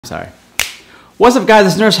Sorry. What's up guys,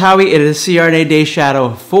 it's Nurse Howie. It is CRNA Day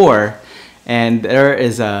Shadow 4 and there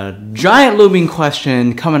is a giant looming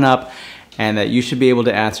question coming up and that you should be able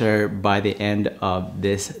to answer by the end of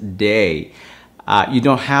this day. You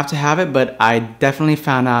don't have to have it, but I definitely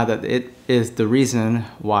found out that it is the reason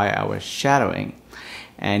why I was shadowing.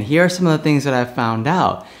 And here are some of the things that I found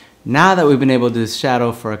out. Now that we've been able to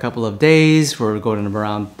shadow for a couple of days, we're going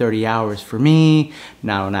around 30 hours for me.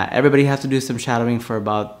 Now, not everybody has to do some shadowing for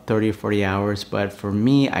about 30 or 40 hours, but for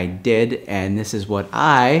me, I did, and this is what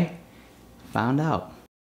I found out.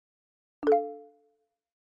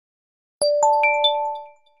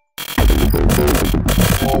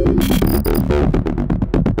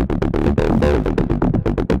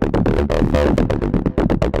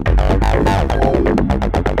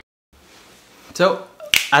 So,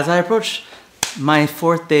 as I approach my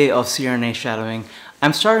 4th day of CRNA shadowing,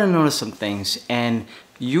 I'm starting to notice some things, and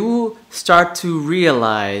you start to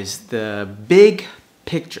realize the big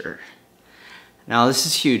picture. Now this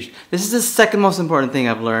is huge. This is the second most important thing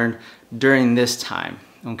I've learned during this time,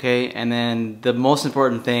 okay? And then the most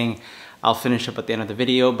important thing I'll finish up at the end of the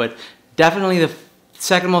video, but definitely the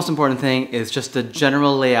second most important thing is just the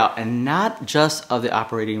general layout, and not just of the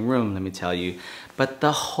operating room, let me tell you, but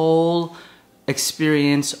the whole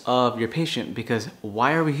experience of your patient. Because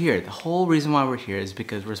why are we here? The whole reason why we're here is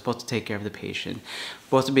because we're supposed to take care of the patient. We're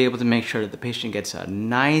supposed to be able to make sure that the patient gets a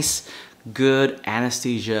nice, good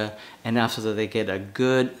anesthesia, enough so that they get a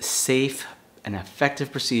good, safe, and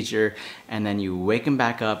effective procedure, and then you wake them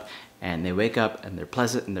back up, and they wake up and they're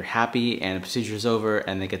pleasant and they're happy and the procedure is over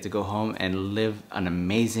and they get to go home and live an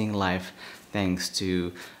amazing life thanks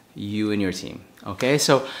to you and your team. Okay,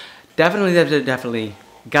 so definitely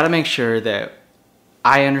got to make sure that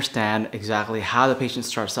I understand exactly how the patient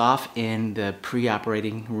starts off in the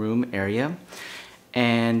pre-operating room area,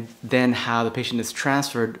 and then how the patient is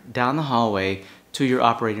transferred down the hallway to your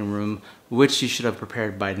operating room, which you should have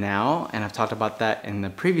prepared by now, and I've talked about that in the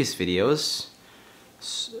previous videos.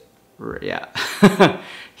 So, yeah,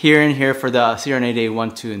 here for the CRNA Day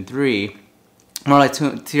 1, 2, and 3, more like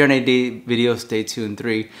CRNA Day videos Day 2 and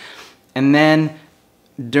 3, and then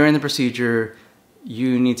during the procedure,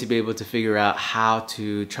 you need to be able to figure out how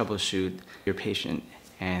to troubleshoot your patient,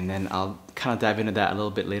 and then I'll kind of dive into that a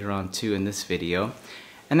little bit later on too in this video.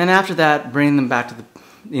 And then after that, bring them back to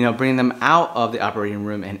the, bring them out of the operating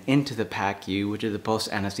room and into the PACU, which is the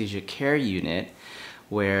post-anesthesia care unit,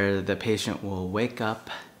 where the patient will wake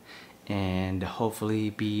up and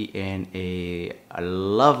hopefully be in a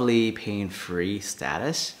lovely pain-free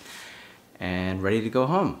status and ready to go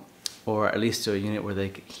home, or at least to a unit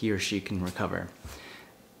where he or she can recover.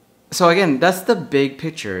 So again, that's the big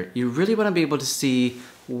picture. You really want to be able to see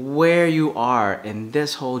where you are in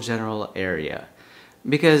this whole general area,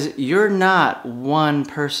 because you're not one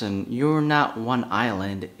person, you're not one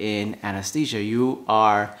island in anesthesia. You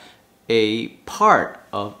are a part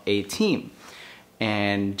of a team.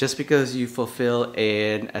 And just because you fulfill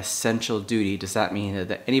an essential duty does not mean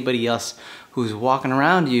that anybody else who's walking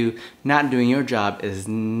around you not doing your job is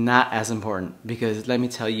not as important. Because let me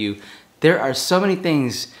tell you, there are so many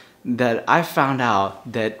things that I found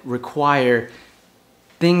out that require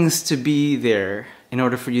things to be there in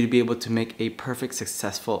order for you to be able to make a perfect,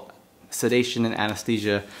 successful sedation and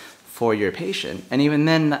anesthesia for your patient. And even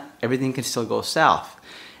then, everything can still go south.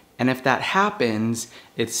 And if that happens,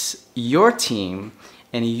 it's your team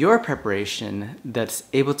and your preparation that's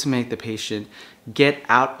able to make the patient get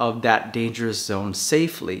out of that dangerous zone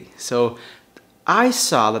safely. So I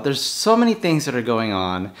saw that there's so many things that are going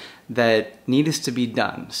on that needs to be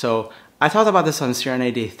done. So I talked about this on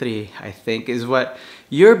CRNA Day 3, I think, is what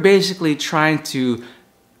you're basically trying to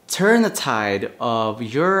turn the tide of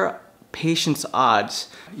your patient's odds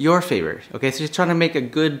your favor. Okay, so you're trying to make a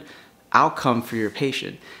good outcome for your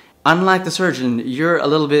patient. Unlike the surgeon, you're a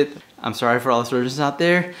little bit, I'm sorry for all the surgeons out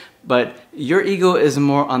there, but your ego is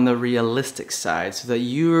more on the realistic side, so that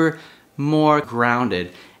you're more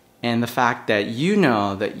grounded in the fact that you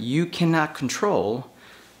know that you cannot control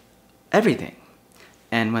everything.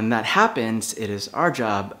 And when that happens, it is our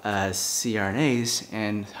job as CRNAs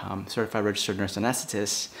and Certified Registered Nurse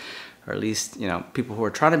Anesthetists, or at least people who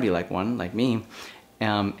are trying to be like one, like me,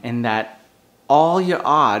 and that all your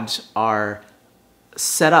odds are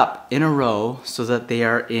set up in a row so that they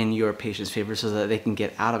are in your patient's favor, so that they can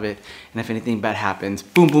get out of it. And if anything bad happens,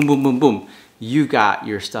 boom, boom, boom, boom, boom, you got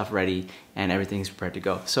your stuff ready and everything's prepared to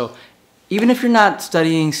go. So even if you're not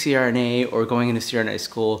studying CRNA or going into CRNA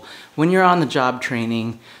school, when you're on the job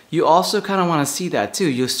training, you also kind of want to see that too.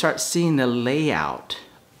 You'll start seeing the layout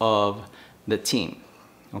of the team,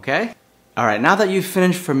 okay? All right, now that you've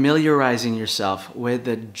finished familiarizing yourself with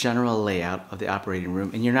the general layout of the operating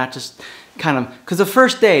room, and you're not just kind of, because the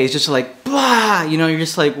first day is just like, blah, you know, you're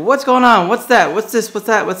just like, what's going on? What's that? What's this? What's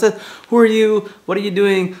that? What's this? Who are you? What are you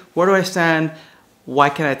doing? Where do I stand? Why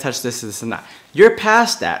can't I touch this, and that? You're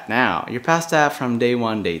past that now. You're past that from day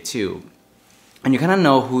 1, day 2. And you kind of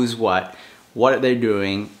know who's what they're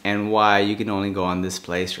doing, and why you can only go on this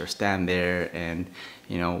place or stand there, and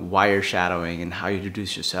you know, why you're shadowing and how you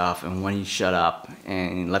introduce yourself and when you shut up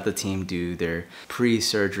and let the team do their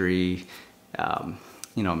pre-surgery,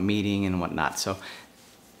 you know, meeting and whatnot. So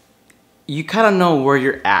you kind of know where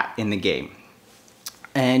you're at in the game.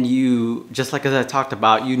 And you, just like as I talked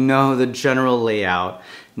about, you know the general layout,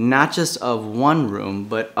 not just of one room,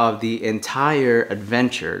 but of the entire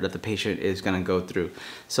adventure that the patient is going to go through.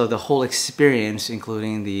 So the whole experience,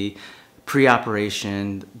 including the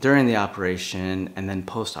pre-operation, during the operation, and then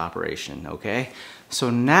post-operation, okay? So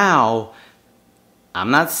now,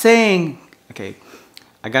 I'm not saying, okay,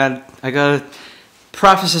 I gotta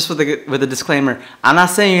preface this with a disclaimer. I'm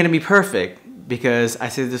not saying you're gonna be perfect, because I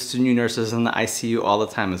say this to new nurses in the ICU all the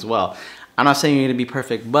time as well. I'm not saying you're gonna be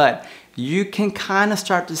perfect, but you can kind of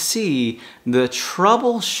start to see the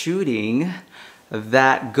troubleshooting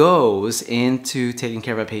that goes into taking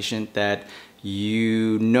care of a patient that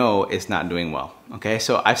you know is not doing well, okay?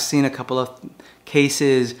 So I've seen a couple of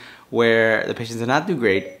cases where the patients did not do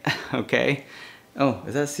great, okay? Oh,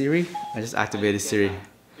 is that Siri? I just activated Siri.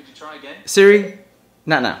 Could you try again? Siri?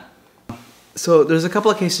 Not now. So there's a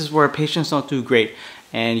couple of cases where patients don't do great,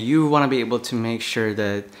 and you want to be able to make sure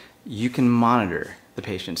that you can monitor the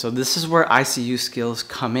patient. So this is where ICU skills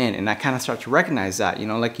come in, and I kind of start to recognize that, you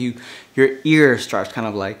know, like your ear starts kind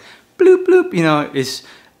of like bloop bloop, you know,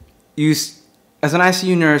 as an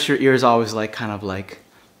ICU nurse, your ear is always like kind of like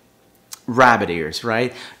rabbit ears,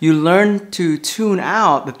 right? You learn to tune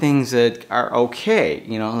out the things that are okay,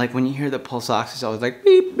 you know, like when you hear the pulse ox, it's always like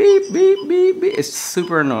beep, beep, beep, beep, beep. It's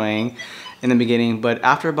super annoying in the beginning, but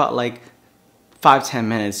after about like 5-10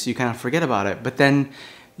 minutes, you kind of forget about it. But then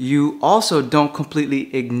you also don't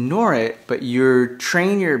completely ignore it, but you're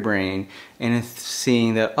training your brain and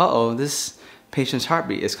seeing that, uh-oh, this patient's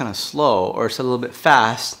heartbeat is kind of slow, or it's a little bit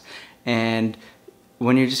fast. And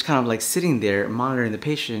when you're just kind of like sitting there monitoring the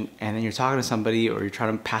patient, and then you're talking to somebody or you're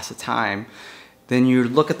trying to pass the time, then you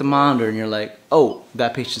look at the monitor and you're like, oh,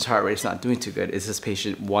 that patient's heart rate is not doing too good. Is this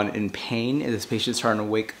patient, one, in pain? Is this patient starting to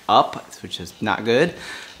wake up, which is not good?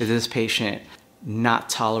 Is this patient not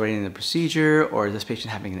tolerating the procedure, or is this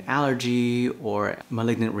patient having an allergy or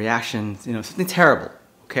malignant reaction, you know, something terrible,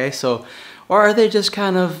 okay? So, or are they just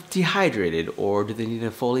kind of dehydrated, or do they need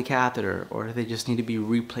a Foley catheter, or do they just need to be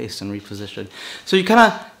replaced and repositioned? So you kind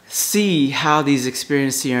of see how these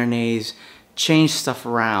experienced CRNAs change stuff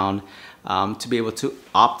around to be able to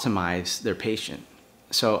optimize their patient.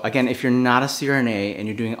 So again, if you're not a CRNA and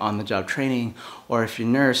you're doing on-the-job training, or if you're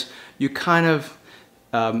a nurse, you kind of,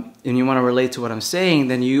 and you want to relate to what I'm saying,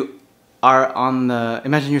 then you are on the,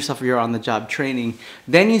 imagine yourself, you're on the job training,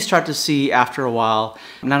 then you start to see after a while,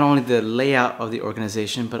 not only the layout of the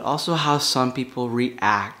organization, but also how some people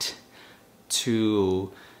react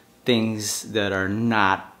to things that are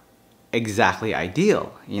not exactly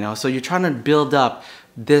ideal, you know? So you're trying to build up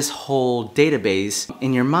this whole database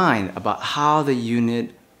in your mind about how the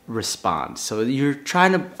unit responds. So you're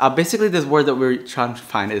trying to, basically this word that we're trying to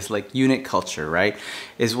find is like unit culture, right?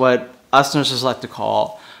 Is what us nurses like to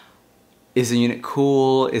call, is the unit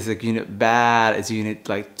cool? Is the unit bad? Is the unit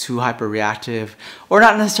like too hyperreactive? Or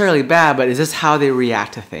not necessarily bad, but is this how they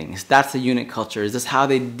react to things? That's the unit culture. Is this how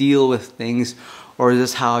they deal with things? Or is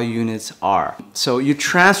this how units are? So you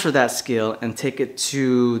transfer that skill and take it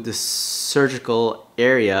to the surgical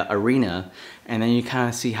arena, and then you kind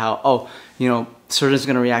of see how, oh, you know, surgeon's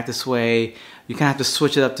gonna react this way. You kind of have to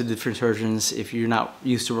switch it up to different surgeons if you're not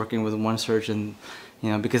used to working with one surgeon. You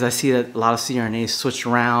know, because I see that a lot of CRNAs switch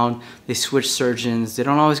around, they switch surgeons, they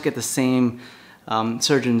don't always get the same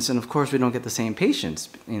surgeons, and of course we don't get the same patients,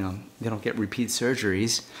 you know, they don't get repeat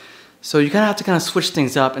surgeries. So you kind of have to kind of switch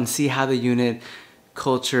things up and see how the unit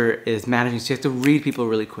culture is managing. So you have to read people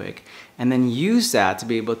really quick, and then use that to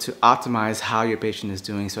be able to optimize how your patient is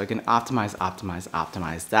doing. So I can optimize, optimize,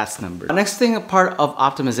 optimize, that's number. The next thing, a part of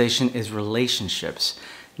optimization, is relationships.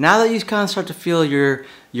 Now that you kind of start to feel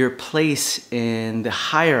your place in the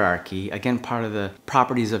hierarchy, again, part of the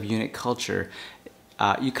properties of unit culture,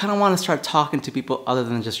 you kind of want to start talking to people other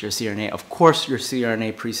than just your CRNA. Of course, your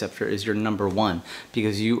CRNA preceptor is your number one,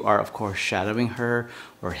 because you are, of course, shadowing her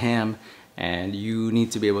or him, and you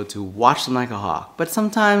need to be able to watch them like a hawk. But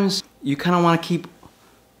sometimes you kind of want to keep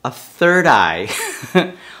a third eye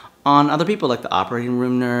on other people like the operating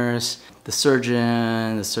room nurse, the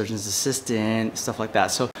surgeon's assistant, stuff like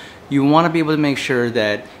that. So you want to be able to make sure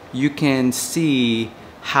that you can see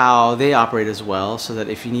how they operate as well, so that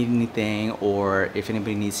if you need anything or if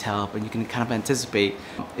anybody needs help, and you can kind of anticipate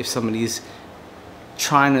if somebody's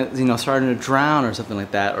trying to, starting to drown or something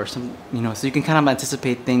like that, or some, so you can kind of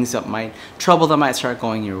anticipate things that trouble that might start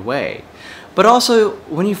going your way. But also,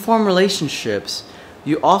 when you form relationships,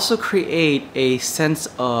 you also create a sense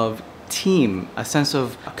of team, a sense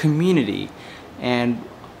of community. And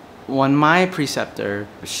when my preceptor,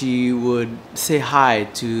 she would say hi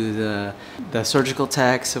to the surgical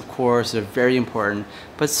techs, of course, they're very important,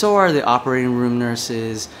 but so are the operating room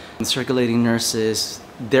nurses and circulating nurses.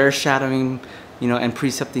 They're shadowing, and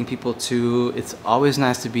precepting people too. It's always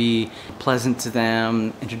nice to be pleasant to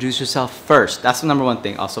them. Introduce yourself first. That's the number one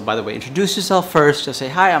thing. Also, by the way, introduce yourself first. Just say,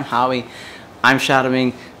 hi, I'm Howie. I'm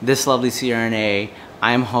shadowing this lovely CRNA.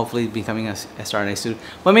 I'm hopefully becoming a CRNA student.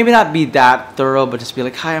 Well, maybe not be that thorough, but just be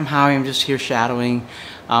like, hi, I'm Howie. I'm just here shadowing.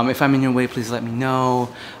 If I'm in your way, please let me know.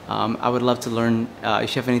 I would love to learn.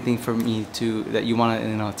 If you have anything for me that you want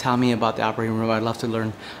to, tell me about the operating room, I'd love to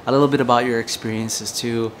learn a little bit about your experiences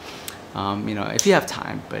too. If you have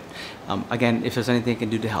time. But again, if there's anything I can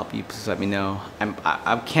do to help you, please let me know.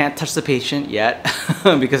 I can't touch the patient yet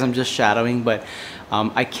because I'm just shadowing, but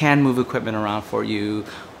I can move equipment around for you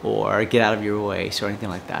or get out of your way or anything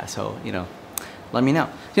like that. So, let me know.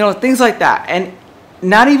 Things like that. And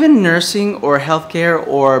not even nursing or healthcare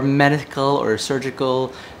or medical or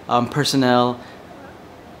surgical personnel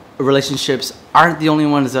relationships aren't the only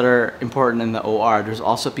ones that are important in the OR. There's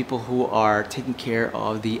also people who are taking care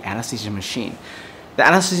of the anesthesia machine. The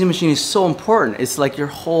anesthesia machine is so important. It's like your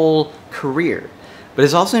whole career. But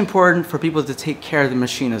it's also important for people to take care of the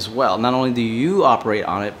machine as well. Not only do you operate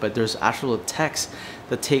on it, but there's actual techs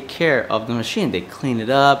that take care of the machine. They clean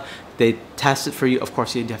it up, they test it for you. Of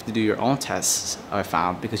course, you have to do your own tests, I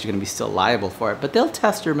found, because you're gonna be still liable for it. But they'll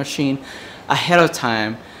test your machine ahead of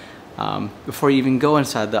time before you even go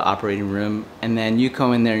inside the operating room, and then you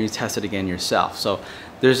come in there and you test it again yourself. So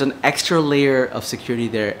there's an extra layer of security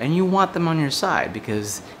there, and you want them on your side,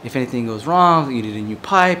 because if anything goes wrong, you need a new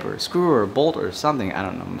pipe or a screw or a bolt or something. I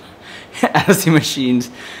don't know anesthesia machines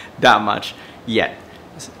that much yet.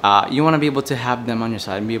 You want to be able to have them on your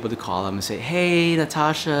side and be able to call them and say, hey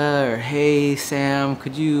Natasha, or hey Sam,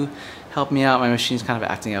 could you help me out? My machine's kind of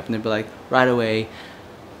acting up. And they'll be like, right away,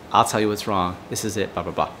 I'll tell you what's wrong. This is it, blah,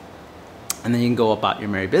 blah, blah. And then you can go about your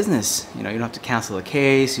merry business. You don't have to cancel the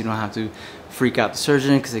case. You don't have to freak out the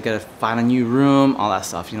surgeon because they got to find a new room, all that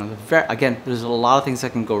stuff. Again, there's a lot of things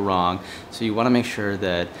that can go wrong. So you want to make sure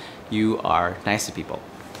that you are nice to people.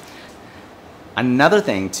 Another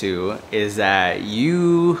thing too is that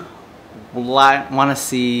you want to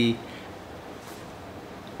see,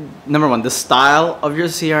 number one, the style of your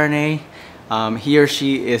CRNA. He or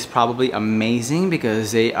she is probably amazing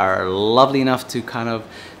because they are lovely enough to kind of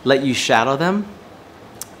let you shadow them,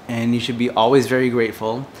 and you should be always very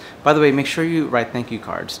grateful. By the way, make sure you write thank you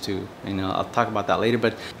cards too. I'll talk about that later,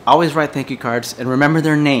 but always write thank you cards and remember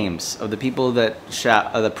their names of the people that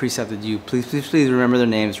precepted you. Please, please, please remember their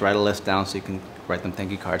names. Write a list down so you can write them thank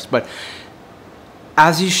you cards. But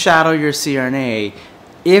as you shadow your CRNA,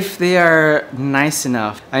 if they are nice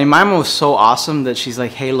enough, mine was so awesome that she's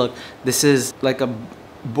like, hey, look, this is like a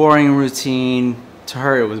boring routine. To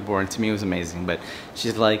her, it was boring. To me, it was amazing. But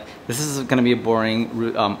she's like, this is going to be a boring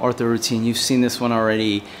ortho routine. You've seen this one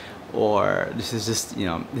already. Or this is just,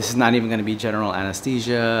 this is not even going to be general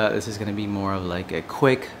anesthesia. This is going to be more of like a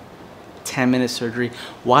quick 10-minute surgery.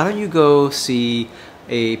 Why don't you go see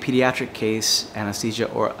a pediatric case anesthesia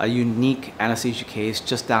or a unique anesthesia case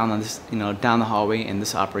just down on this, down the hallway in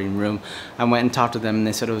this operating room? I went and talked to them and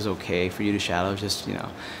they said it was okay for you to shadow. Just,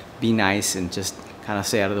 be nice and just kind of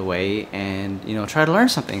stay out of the way and, try to learn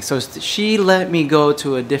something. So she let me go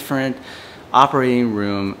to a different operating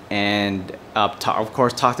room and of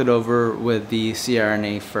course talked it over with the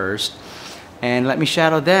CRNA first and let me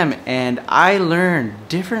shadow them, and I learned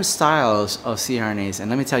different styles of CRNAs, and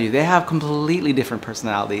let me tell you, they have completely different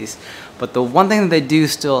personalities, but the one thing that they do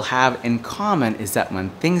still have in common is that when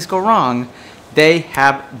things go wrong, they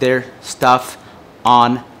have their stuff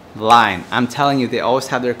on line. I'm telling you, they always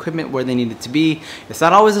have their equipment where they need it to be. It's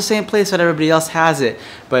not always the same place that everybody else has it,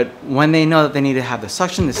 but when they know that they need to have the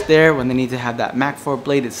suction, it's there. When they need to have that Mac 4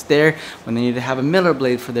 blade, it's there. When they need to have a Miller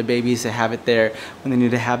blade for their babies, they have it there. When they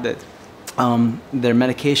need to have their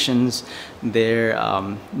medications, their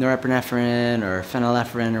norepinephrine or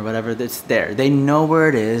phenylephrine or whatever, that's there. They know where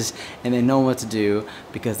it is and they know what to do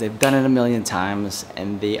because they've done it a million times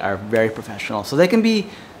and they are very professional. So they can be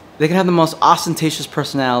They can have the most ostentatious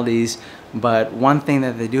personalities, but one thing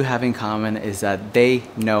that they do have in common is that they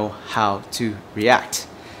know how to react.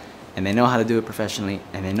 And they know how to do it professionally,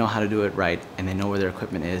 and they know how to do it right, and they know where their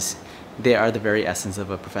equipment is. They are the very essence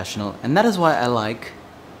of a professional, and that is why I like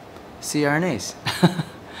CRNAs.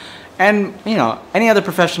 And, you know, any other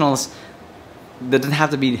professionals that doesn't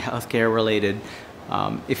have to be healthcare related.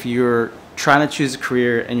 If you're trying to choose a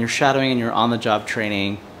career and you're shadowing and you're on the job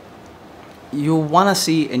training, you'll want to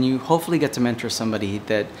see and you hopefully get to mentor somebody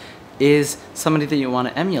that is somebody that you want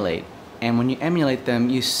to emulate. And when you emulate them,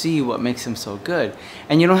 you see what makes them so good.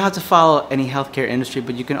 And you don't have to follow any healthcare industry,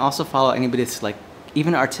 but you can also follow anybody that's like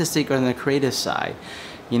even artistic or on the creative side.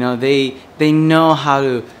 You know, they know how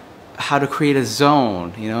to create a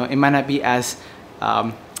zone. You know, it might not be as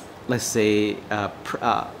let's say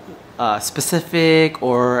specific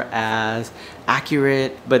or as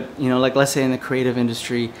accurate, but you know, like let's say in the creative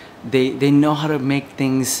industry, they know how to make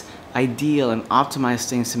things ideal and optimize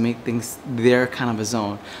things to make things their kind of a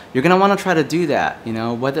zone. You're gonna want to try to do that, you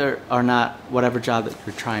know, whether or not whatever job that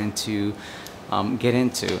you're trying to get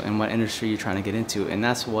into and what industry you're trying to get into, and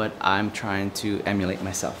that's what I'm trying to emulate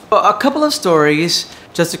myself. A couple of stories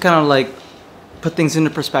just to kind of like put things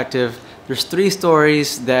into perspective. There's 3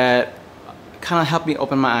 stories that kind of helped me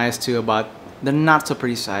open my eyes to about the not so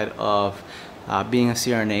pretty side of being a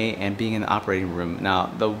CRNA and being in the operating room. Now,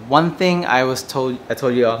 the one thing I told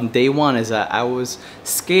you on day 1 is that I was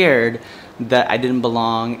scared that I didn't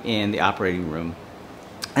belong in the operating room.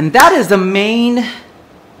 And that is the main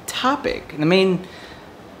topic, the main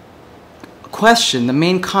question, the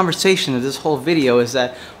main conversation of this whole video is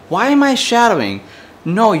that, why am I shadowing?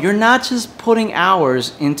 No, you're not just putting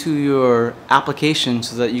hours into your application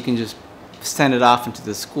so that you can just send it off into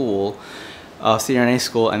the school, CRNA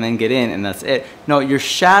school, and then get in and that's it. No, you're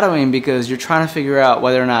shadowing because you're trying to figure out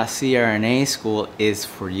whether or not CRNA school is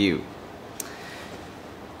for you.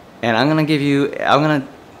 And I'm gonna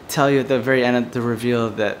tell you at the very end of the reveal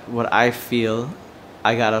that what I feel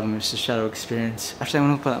I got out of Mr. Shadow experience. Actually, I'm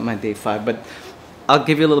gonna put up my day 5, but I'll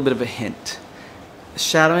give you a little bit of a hint.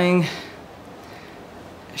 Shadowing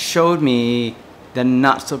showed me the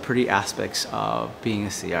not so pretty aspects of being a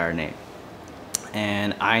CRNA.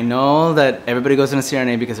 And I know that everybody goes into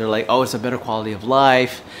CRNA because they're like, oh, it's a better quality of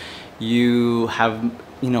life. You have,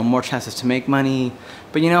 you know, more chances to make money.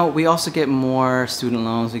 But you know, we also get more student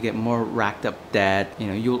loans, we get more racked up debt. You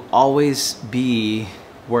know, you'll always be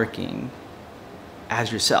working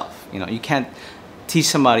as yourself. You know, you can't teach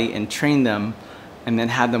somebody and train them and then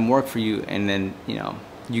have them work for you and then, you know,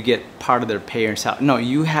 you get part of their pay or salary. No,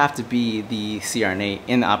 you have to be the CRNA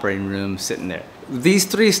in the operating room sitting there. These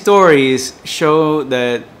 3 stories show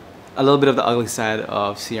that a little bit of the ugly side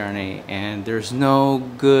of CRNA, and there's no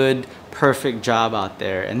good, perfect job out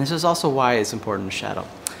there. And this is also why it's important to shadow.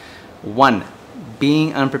 1,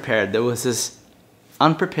 being unprepared. There was this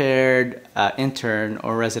unprepared intern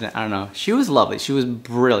or resident, I don't know. She was lovely, she was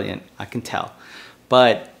brilliant, I can tell.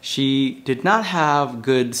 But she did not have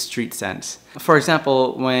good street sense. For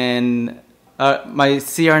example, when my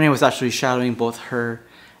CRNA was actually shadowing both her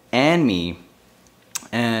and me,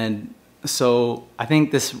 and so I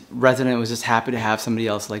think this resident was just happy to have somebody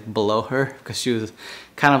else like below her because she was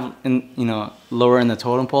kind of in, you know, lower in the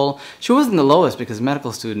totem pole. She wasn't the lowest because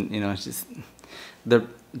medical student, you know, they're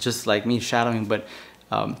just like me shadowing, but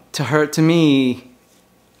to me,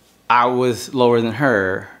 I was lower than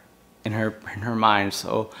her in her mind.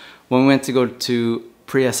 So when we went to go to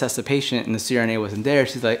pre-assess the patient and the CRNA wasn't there,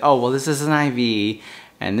 she's like, oh, well, this is an IV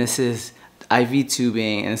and this is IV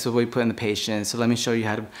tubing and this is what we put in the patient, so let me show you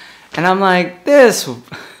how to. And I'm like, this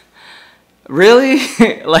really?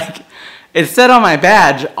 Like, it said on my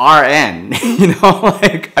badge RN, you know,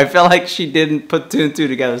 like I felt like she didn't put 2 and 2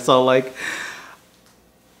 together. So like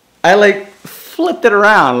I like flipped it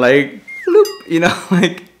around, like floop, you know,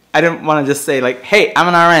 like I didn't want to just say like, hey,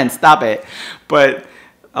 I'm an RN, stop it. But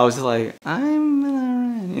I was just like, I'm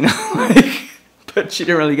an RN, you know, like, but she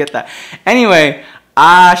didn't really get that. Anyway,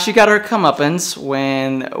 she got her comeuppance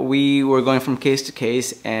when we were going from case to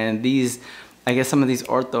case, and these, I guess some of these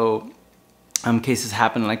ortho cases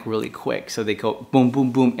happen like really quick. So they go boom,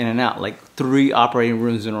 boom, boom, in and out, like 3 operating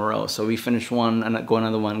rooms in a row. So we finish one and go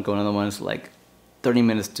another one, go another one. It's like 30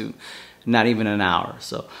 minutes to not even an hour.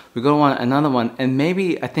 So we go to another one, and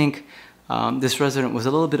maybe I think this resident was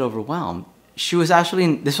a little bit overwhelmed. This was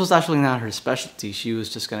actually not her specialty.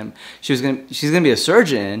 She's gonna be a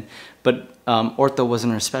surgeon, but ortho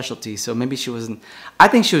wasn't her specialty. So maybe she wasn't. I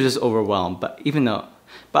think she was just overwhelmed. But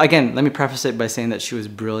again, let me preface it by saying that she was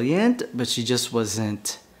brilliant, but she just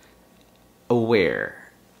wasn't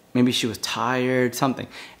aware maybe she was tired, something.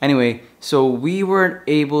 Anyway, so we weren't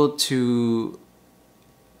able to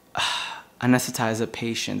anesthetize the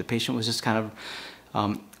patient. The patient was just kind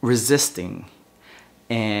of resisting.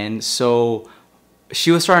 And so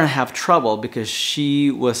she was starting to have trouble because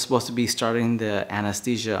she was supposed to be starting the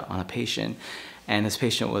anesthesia on a patient, and this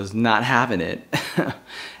patient was not having it.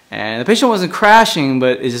 And the patient wasn't crashing,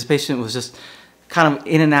 but this patient was just kind of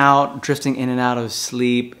in and out, drifting in and out of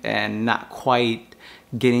sleep and not quite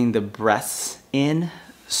getting the breaths in.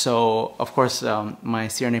 So of course my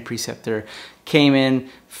CRNA preceptor came in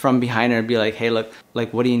from behind her and be like, hey, look,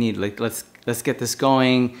 like, what do you need? Like, let's get this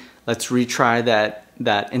going. Let's retry that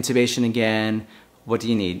intubation again. What do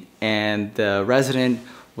you need? And the resident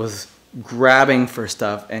was grabbing for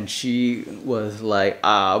stuff, and she was like,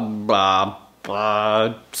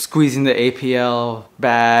 squeezing the APL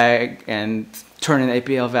bag and turning the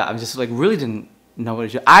APL valve. I just like really didn't know what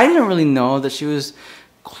to do. I didn't really know that she was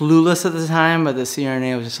clueless at the time, but the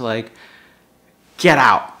CRNA was just like, get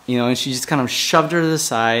out, you know, and she just kind of shoved her to the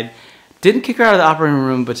side, didn't kick her out of the operating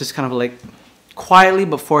room, but just kind of like quietly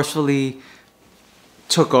but forcefully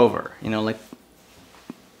took over, you know, like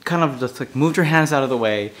kind of just like moved her hands out of the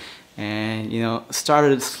way and, you know,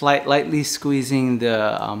 started lightly squeezing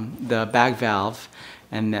the bag valve.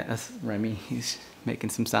 And that's Remy, he's making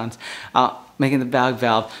some sounds, making the bag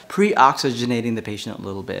valve, pre-oxygenating the patient a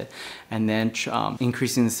little bit, and then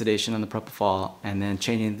increasing the sedation on the propofol, and then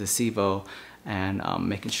changing the SIVO, and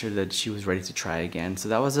making sure that she was ready to try again. So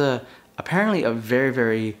that was apparently a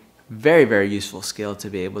very useful skill to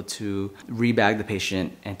be able to rebag the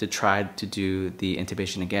patient and to try to do the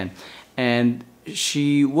intubation again. And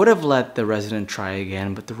she would have let the resident try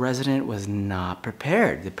again, but the resident was not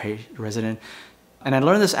prepared. The resident, and I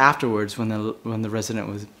learned this afterwards when the resident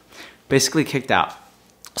was basically kicked out.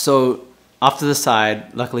 So off to the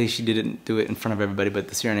side, luckily she didn't do it in front of everybody, but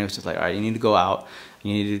the CRNA was just like, all right, you need to go out,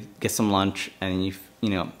 you need to get some lunch, and you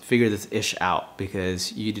know, figure this ish out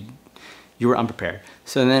because you were unprepared.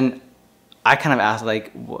 So then I kind of asked,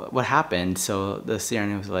 like, what happened? So the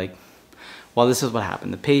CRNA was like, well, this is what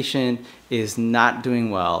happened. The patient is not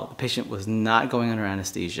doing well. The patient was not going under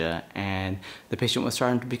anesthesia, and the patient was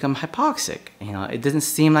starting to become hypoxic. You know, it didn't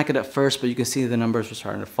seem like it at first, but you can see the numbers were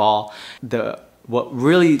starting to fall. What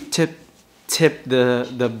really tipped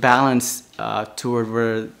the balance toward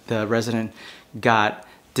where the resident got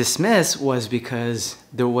dismissed was because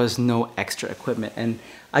there was no extra equipment. And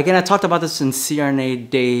again, I talked about this in CRNA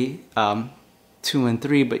day 2 and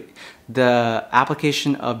 3, but the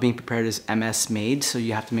application of being prepared is MS made, so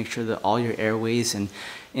you have to make sure that all your airways and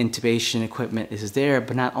intubation equipment is there,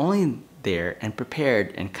 but not only there and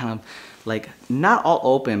prepared and kind of like not all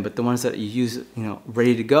open, but the ones that you use, you know,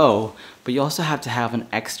 ready to go, but you also have to have an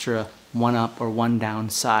extra 1 up or 1 down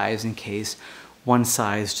size in case one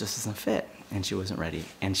size just doesn't fit. And she wasn't ready,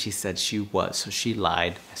 and she said she was, so she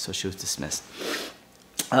lied, so she was dismissed.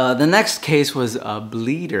 The next case was a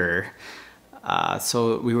bleeder.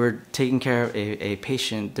 So we were taking care of a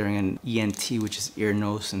patient during an ENT, which is ear,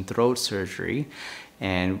 nose, and throat surgery,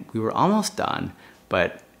 and we were almost done,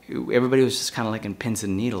 but everybody was just kind of like in pins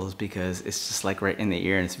and needles because it's just like right in the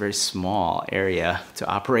ear, and it's a very small area to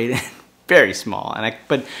operate in, very small.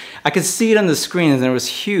 But I could see it on the screen, and it was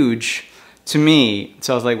huge to me,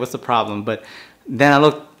 so I was like, what's the problem? But then I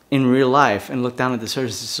looked in real life and looked down at the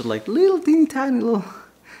surgeons, just sort of like little teeny tiny little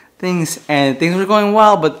things, and things were going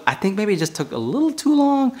well, but I think maybe it just took a little too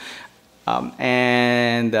long,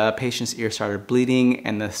 and the patient's ear started bleeding,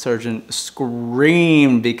 and the surgeon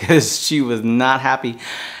screamed because she was not happy.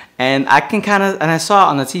 And I saw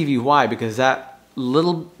on the TV why, because that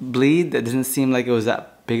little bleed that didn't seem like it was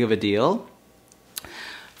that big of a deal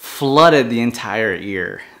flooded the entire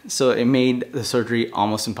ear. So it made the surgery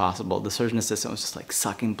almost impossible. The surgeon assistant was just like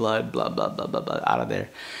sucking blood, blah, blah, blah, blah, blah, out of there.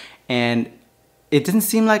 And it didn't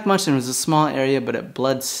seem like much, and it was a small area, but it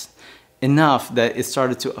bled enough that it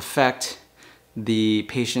started to affect the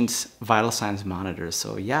patient's vital signs monitors.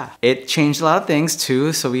 So yeah, it changed a lot of things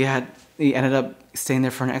too. So we ended up staying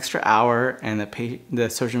there for an extra hour, and the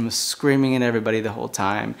surgeon was screaming at everybody the whole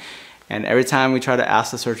time. And every time we try to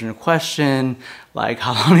ask the surgeon a question, like,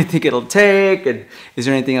 how long do you think it'll take? And is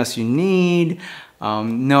there anything else you need?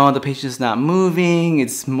 No, the patient's not moving,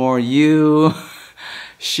 it's more you.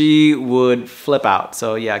 She would flip out.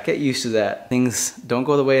 So yeah, get used to that. Things don't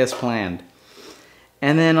go the way as planned.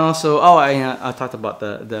 And then also, I talked about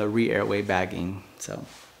the re-airway bagging. So,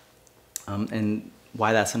 and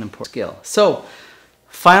why that's an important skill. So,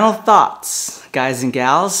 final thoughts, guys and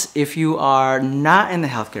gals. If you are not in the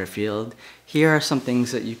healthcare field, here are some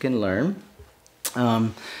things that you can learn.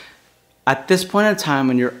 at this point in time,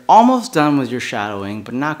 when you're almost done with your shadowing,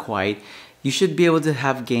 but not quite, you should be able to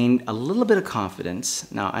have gained a little bit of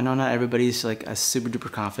confidence. Now, I know not everybody's like a super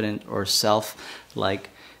duper confident or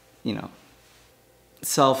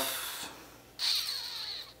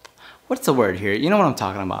what's the word here? You know what I'm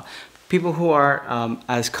talking about. People who are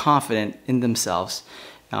as confident in themselves,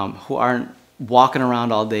 who aren't walking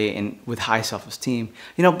around all day and with high self-esteem,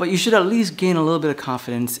 but you should at least gain a little bit of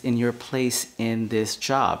confidence in your place in this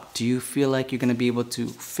job. Do you feel like you're going to be able to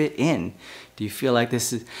fit in? Do you feel like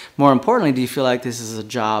more importantly, do you feel like this is a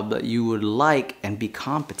job that you would like and be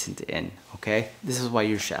competent in? Okay, this is why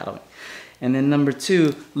you're shadowing. And then number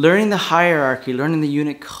 2, learning the hierarchy, learning the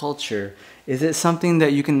unit culture. Is it something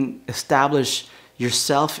that you can establish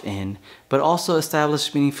yourself in, but also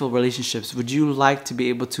establish meaningful relationships? Would you like to be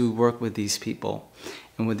able to work with these people?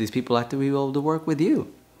 And would these people like to be able to work with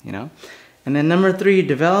you? And then number 3,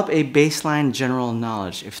 develop a baseline general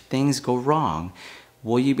knowledge. If things go wrong,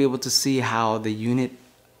 will you be able to see how the unit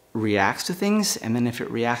reacts to things? And then if it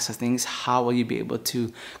reacts to things, how will you be able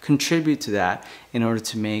to contribute to that in order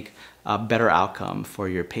to make a better outcome for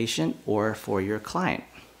your patient or for your client?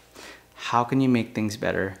 How can you make things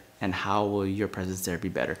better, and how will your presence there be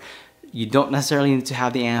better? You don't necessarily need to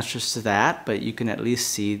have the answers to that, but you can at least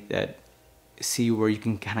see where you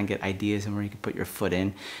can kind of get ideas and where you can put your foot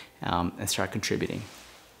in and start contributing.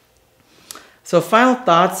 So final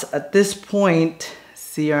thoughts at this point,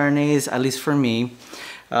 CRNAs, at least for me,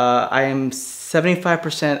 I am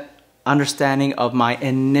 75% understanding of my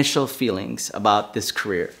initial feelings about this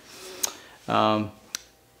career.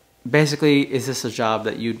 Basically, is this a job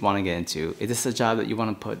that you'd want to get into? Is this a job that you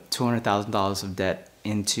want to put $200,000 of debt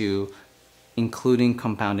into, including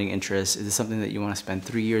compounding interest? Is this something that you want to spend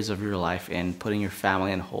 3 years of your life in, putting your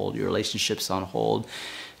family on hold, your relationships on hold,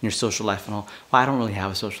 your social life on hold? Well, I don't really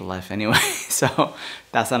have a social life anyway, so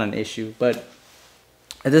that's not an issue. But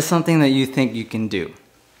is this something that you think you can do?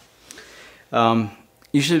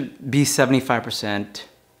 You should be 75%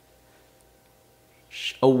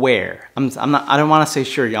 aware. I don't want to say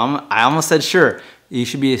sure. I almost said sure. You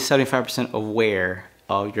should be 75% aware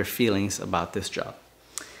of your feelings about this job.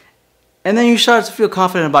 And then you start to feel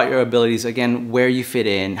confident about your abilities, again, where you fit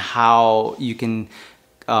in, how you can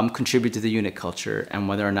contribute to the unit culture, and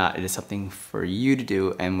whether or not it is something for you to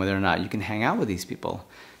do, and whether or not you can hang out with these people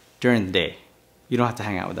during the day. You don't have to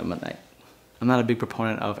hang out with them at night. I'm not a big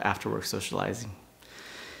proponent of after-work socializing.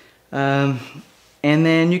 And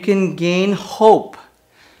then you can gain hope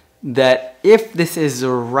that if this is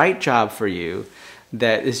the right job for you,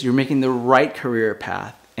 you're making the right career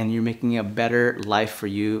path, and you're making a better life for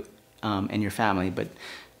you and your family, but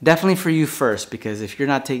definitely for you first, because if you're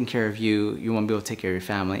not taking care of you, you won't be able to take care of your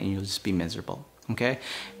family, and you'll just be miserable, okay?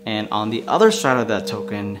 And on the other side of that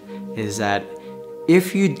token is that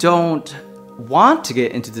if you don't want to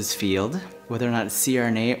get into this field, whether or not it's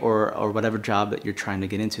CRNA or whatever job that you're trying to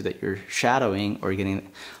get into, that you're shadowing or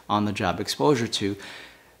getting on-the-job exposure to,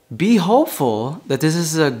 be hopeful that this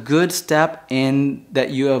is a good step in that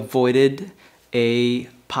you avoided a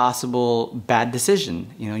possible bad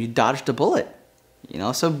decision. You dodged a bullet.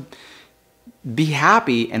 So be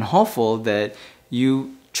happy and hopeful that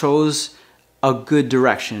you chose a good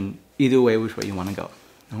direction, either way which way you want to go.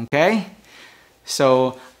 Okay?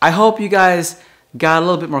 So I hope you guys got a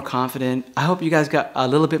little bit more confident. I hope you guys got a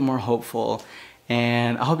little bit more hopeful.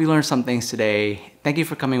 And I hope you learned some things today. Thank you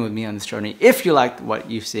for coming with me on this journey. If you liked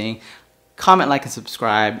what you've seen, comment, like, and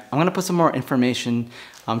subscribe. I'm gonna put some more information.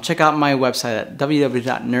 Check out my website at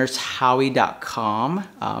www.nursehowie.com.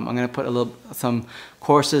 I'm gonna put some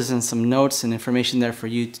courses and some notes and information there for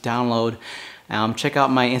you to download. Check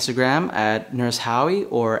out my Instagram at Nurse Howie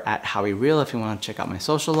or at Howie Real if you want to check out my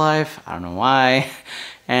social life. I don't know why.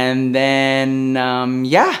 And then,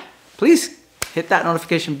 yeah, please hit that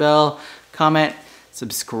notification bell, comment,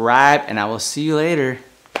 subscribe, and I will see you later.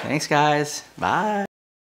 Thanks, guys. Bye.